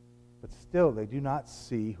 But still, they do not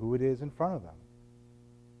see who it is in front of them.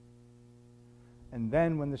 And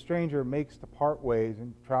then, when the stranger makes to part ways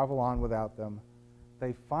and travel on without them,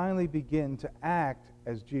 they finally begin to act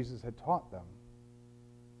as Jesus had taught them.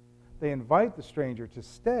 They invite the stranger to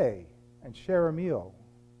stay and share a meal.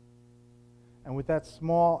 And with that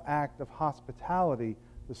small act of hospitality,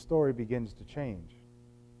 the story begins to change.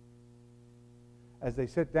 As they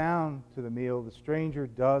sit down to the meal, the stranger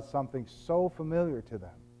does something so familiar to them.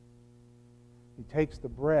 He takes the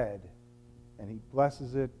bread and he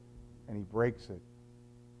blesses it and he breaks it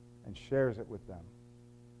and shares it with them.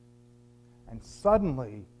 And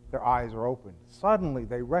suddenly their eyes are opened. Suddenly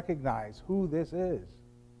they recognize who this is.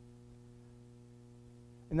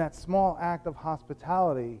 In that small act of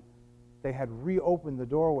hospitality, they had reopened the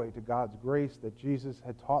doorway to God's grace that Jesus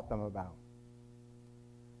had taught them about.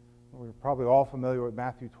 We're probably all familiar with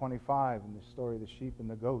Matthew 25 and the story of the sheep and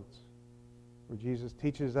the goats, where Jesus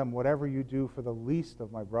teaches them, whatever you do for the least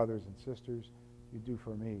of my brothers and sisters, you do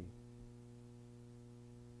for me.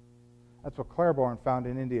 That's what Claiborne found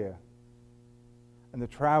in India, and the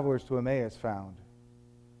travelers to Emmaus found.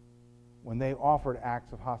 When they offered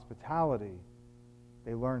acts of hospitality,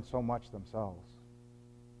 they learned so much themselves.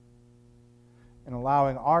 In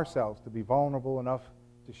allowing ourselves to be vulnerable enough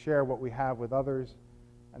to share what we have with others,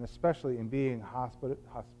 and especially in being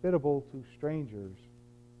hospitable to strangers,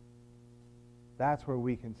 that's where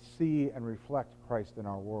we can see and reflect Christ in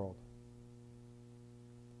our world.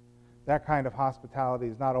 That kind of hospitality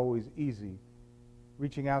is not always easy.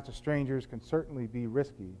 Reaching out to strangers can certainly be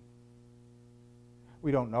risky.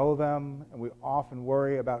 We don't know them, and we often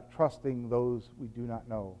worry about trusting those we do not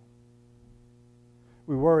know.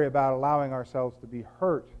 We worry about allowing ourselves to be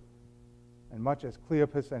hurt, and much as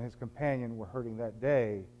Cleopas and his companion were hurting that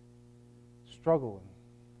day, struggling.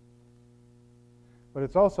 But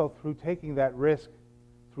it's also through taking that risk,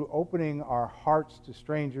 through opening our hearts to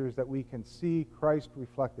strangers, that we can see Christ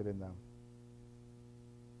reflected in them.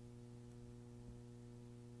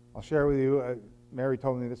 I'll share with you, Mary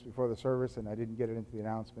told me this before the service, and I didn't get it into the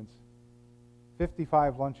announcements.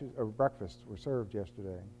 55 lunches or breakfasts were served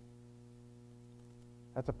yesterday.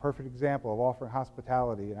 That's a perfect example of offering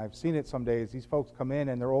hospitality, and I've seen it some days. These folks come in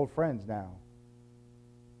and they're old friends now.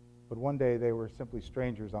 But one day they were simply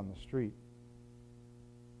strangers on the street.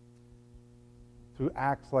 Through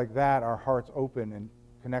acts like that, our hearts open and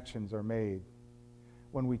connections are made.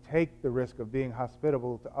 When we take the risk of being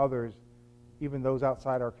hospitable to others, even those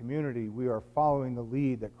outside our community, we are following the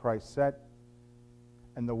lead that Christ set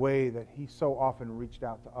and the way that he so often reached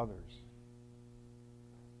out to others.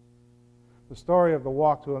 The story of the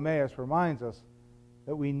walk to Emmaus reminds us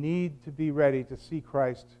that we need to be ready to see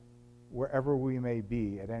Christ wherever we may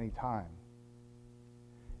be at any time.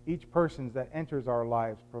 Each person that enters our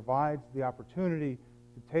lives provides the opportunity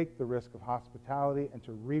to take the risk of hospitality and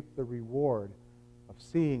to reap the reward of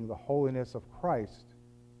seeing the holiness of Christ,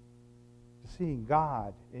 to seeing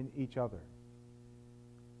God in each other.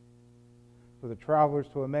 For the travelers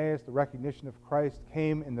to Emmaus, the recognition of Christ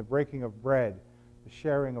came in the breaking of bread, the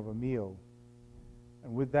sharing of a meal.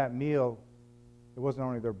 And with that meal, it wasn't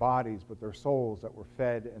only their bodies, but their souls that were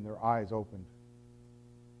fed and their eyes opened.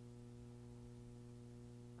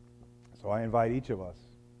 So I invite each of us,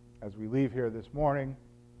 as we leave here this morning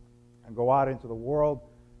and go out into the world,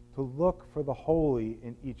 to look for the holy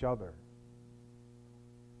in each other.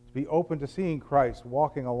 To be open to seeing Christ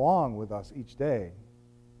walking along with us each day.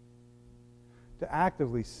 To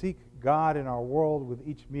actively seek God in our world with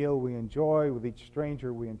each meal we enjoy, with each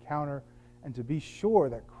stranger we encounter, and to be sure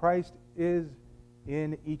that Christ is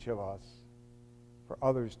in each of us for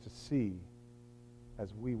others to see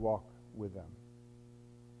as we walk with them.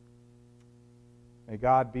 May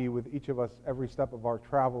God be with each of us every step of our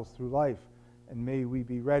travels through life, and may we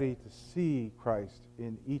be ready to see Christ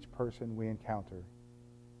in each person we encounter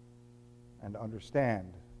and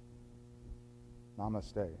understand.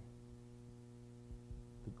 Namaste.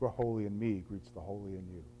 The holy in me greets the holy in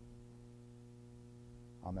you.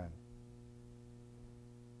 Amen.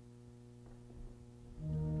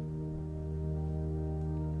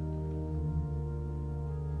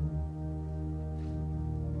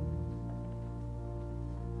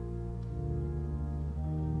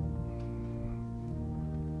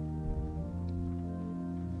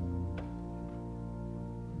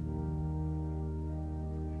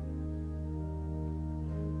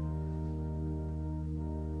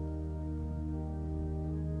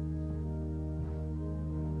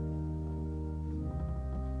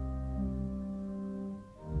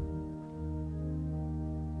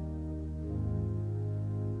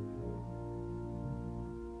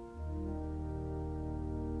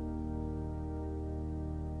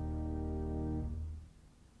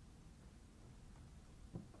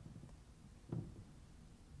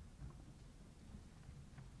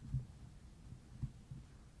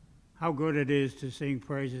 How good it is to sing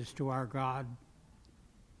praises to our God.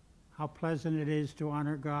 How pleasant it is to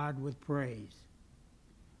honor God with praise.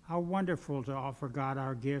 How wonderful to offer God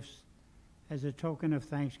our gifts as a token of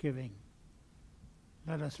thanksgiving.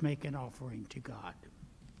 Let us make an offering to God.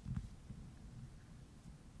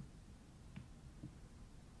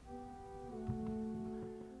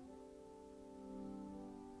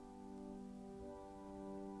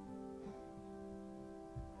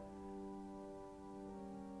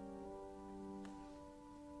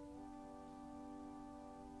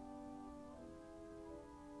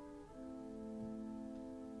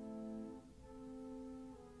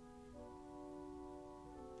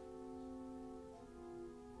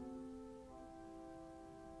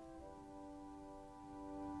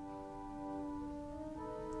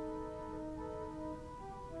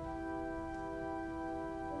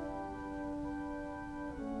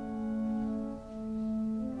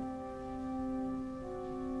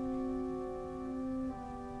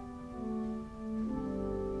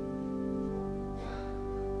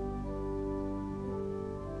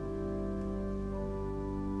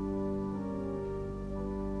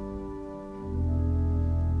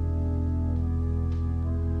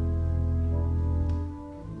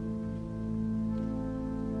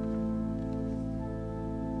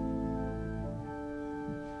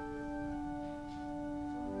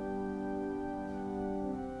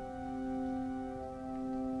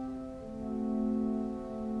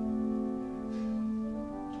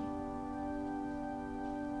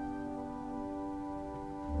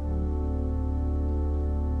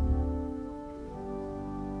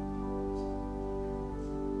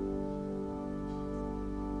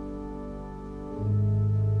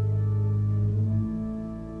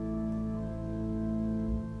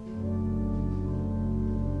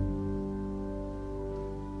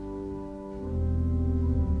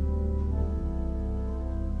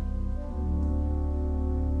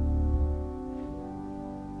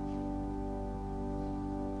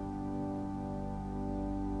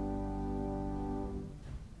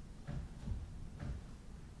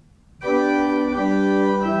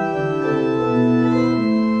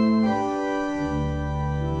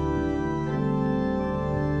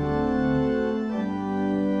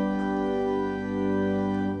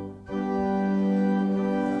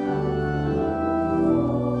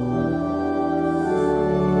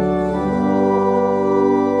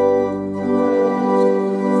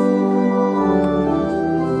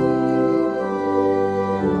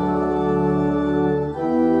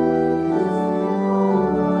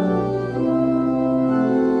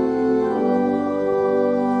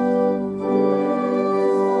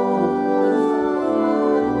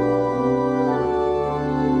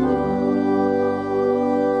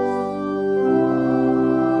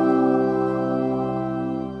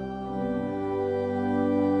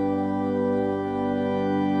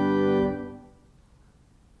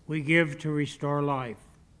 We give to restore life.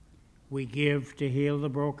 We give to heal the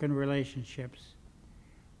broken relationships.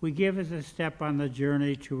 We give as a step on the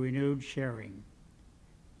journey to renewed sharing.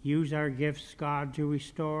 Use our gifts, God, to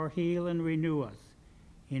restore, heal, and renew us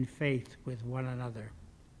in faith with one another.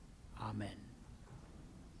 Amen.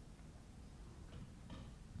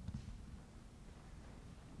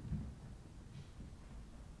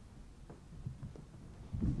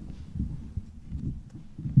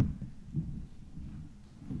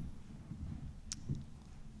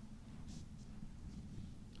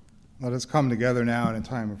 Let us come together now in a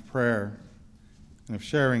time of prayer and of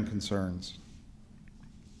sharing concerns.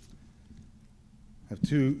 I have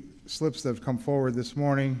two slips that have come forward this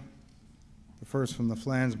morning. The first from the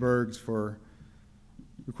Flansburgs for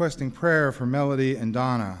requesting prayer for Melody and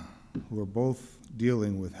Donna, who are both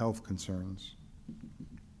dealing with health concerns.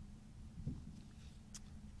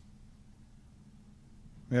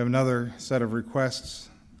 We have another set of requests.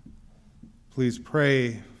 Please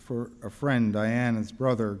pray for a friend, Diana's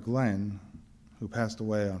brother, Glenn, who passed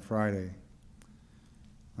away on Friday.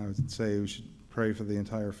 I would say we should pray for the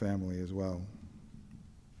entire family as well.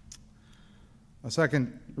 A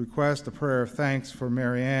second request, a prayer of thanks for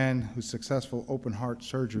Mary Ann, whose successful open heart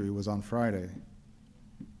surgery was on Friday.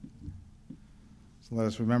 So let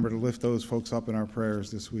us remember to lift those folks up in our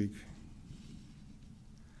prayers this week.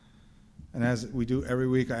 And as we do every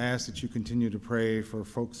week, I ask that you continue to pray for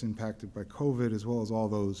folks impacted by COVID, as well as all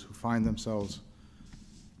those who find themselves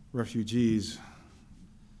refugees,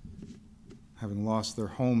 having lost their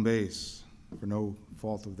home base for no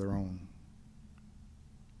fault of their own.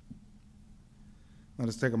 Let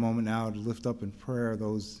us take a moment now to lift up in prayer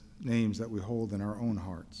those names that we hold in our own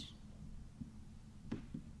hearts.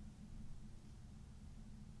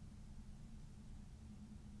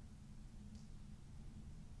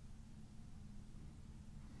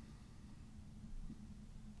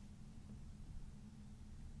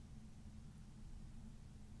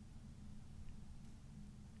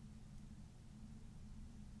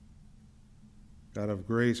 God of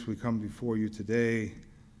grace, we come before you today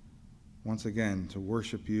once again to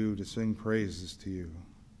worship you, to sing praises to you,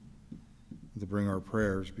 and to bring our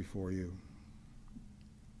prayers before you.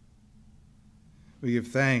 We give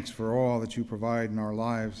thanks for all that you provide in our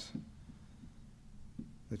lives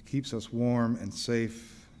that keeps us warm and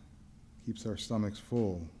safe, keeps our stomachs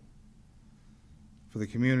full, for the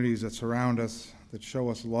communities that surround us, that show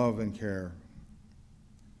us love and care.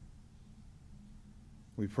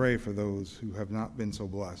 We pray for those who have not been so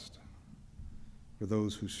blessed, for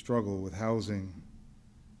those who struggle with housing,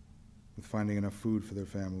 with finding enough food for their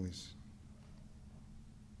families.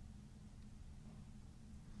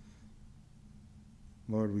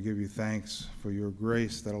 Lord, we give you thanks for your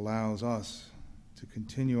grace that allows us to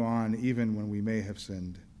continue on even when we may have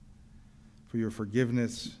sinned, for your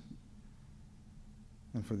forgiveness,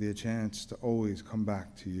 and for the chance to always come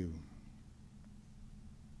back to you.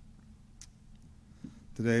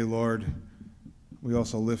 Today, Lord, we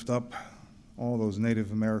also lift up all those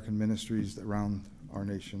Native American ministries around our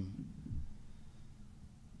nation.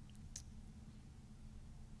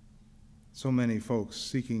 So many folks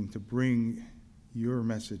seeking to bring your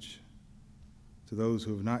message to those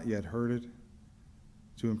who have not yet heard it,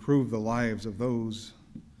 to improve the lives of those,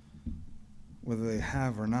 whether they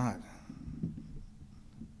have or not.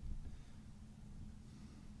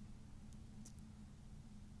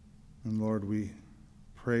 And Lord, we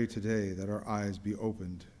pray today that our eyes be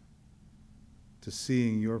opened to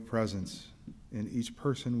seeing your presence in each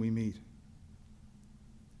person we meet.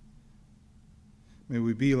 May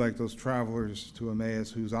we be like those travelers to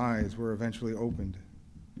Emmaus whose eyes were eventually opened,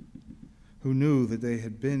 who knew that they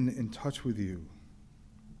had been in touch with you.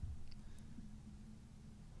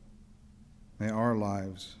 May our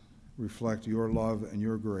lives reflect your love and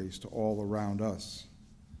your grace to all around us,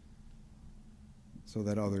 so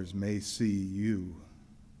that others may see you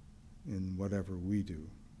in whatever we do.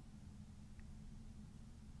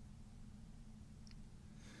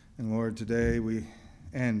 And Lord, today we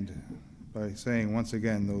end by saying once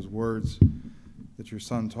again those words that your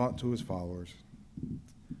Son taught to his followers.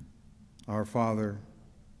 Our Father,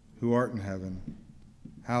 who art in heaven,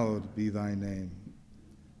 hallowed be thy name.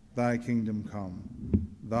 Thy kingdom come,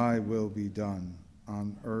 thy will be done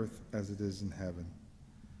on earth as it is in heaven.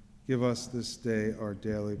 Give us this day our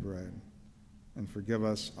daily bread, and forgive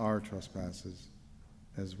us our trespasses,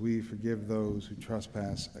 as we forgive those who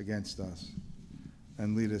trespass against us.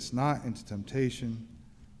 And lead us not into temptation,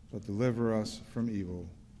 but deliver us from evil.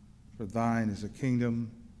 For thine is the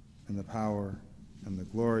kingdom, and the power, and the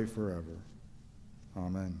glory forever.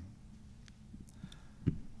 Amen.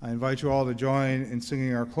 I invite you all to join in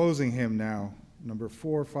singing our closing hymn now, number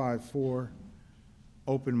 454,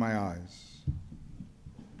 Open My Eyes.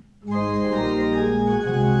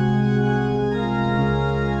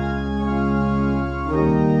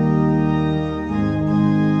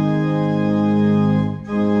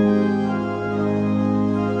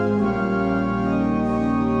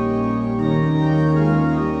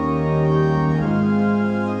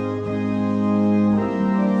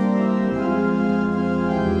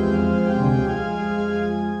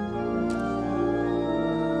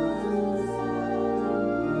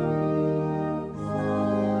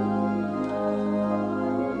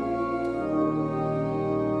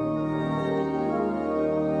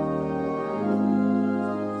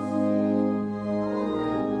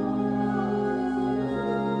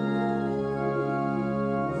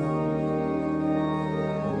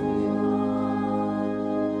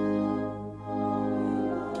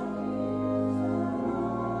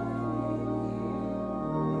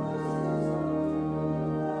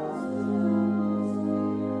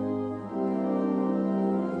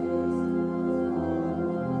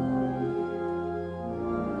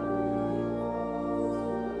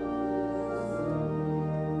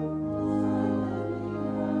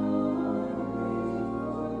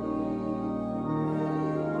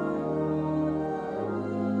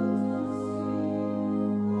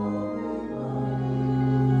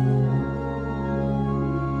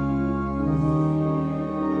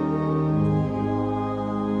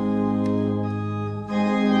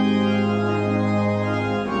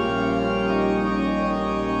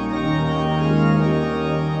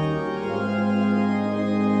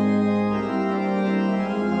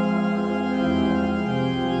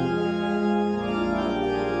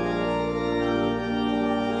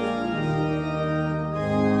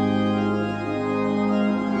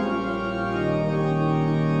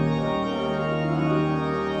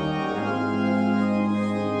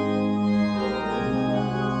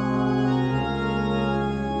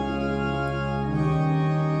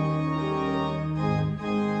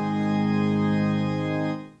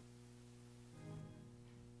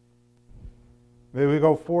 May we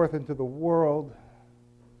go forth into the world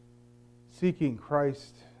seeking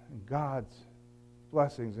Christ and God's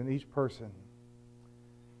blessings in each person.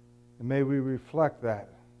 And may we reflect that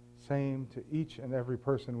same to each and every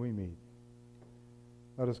person we meet.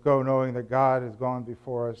 Let us go knowing that God has gone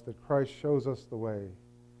before us, that Christ shows us the way,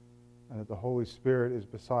 and that the Holy Spirit is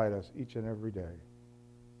beside us each and every day.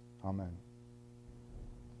 Amen.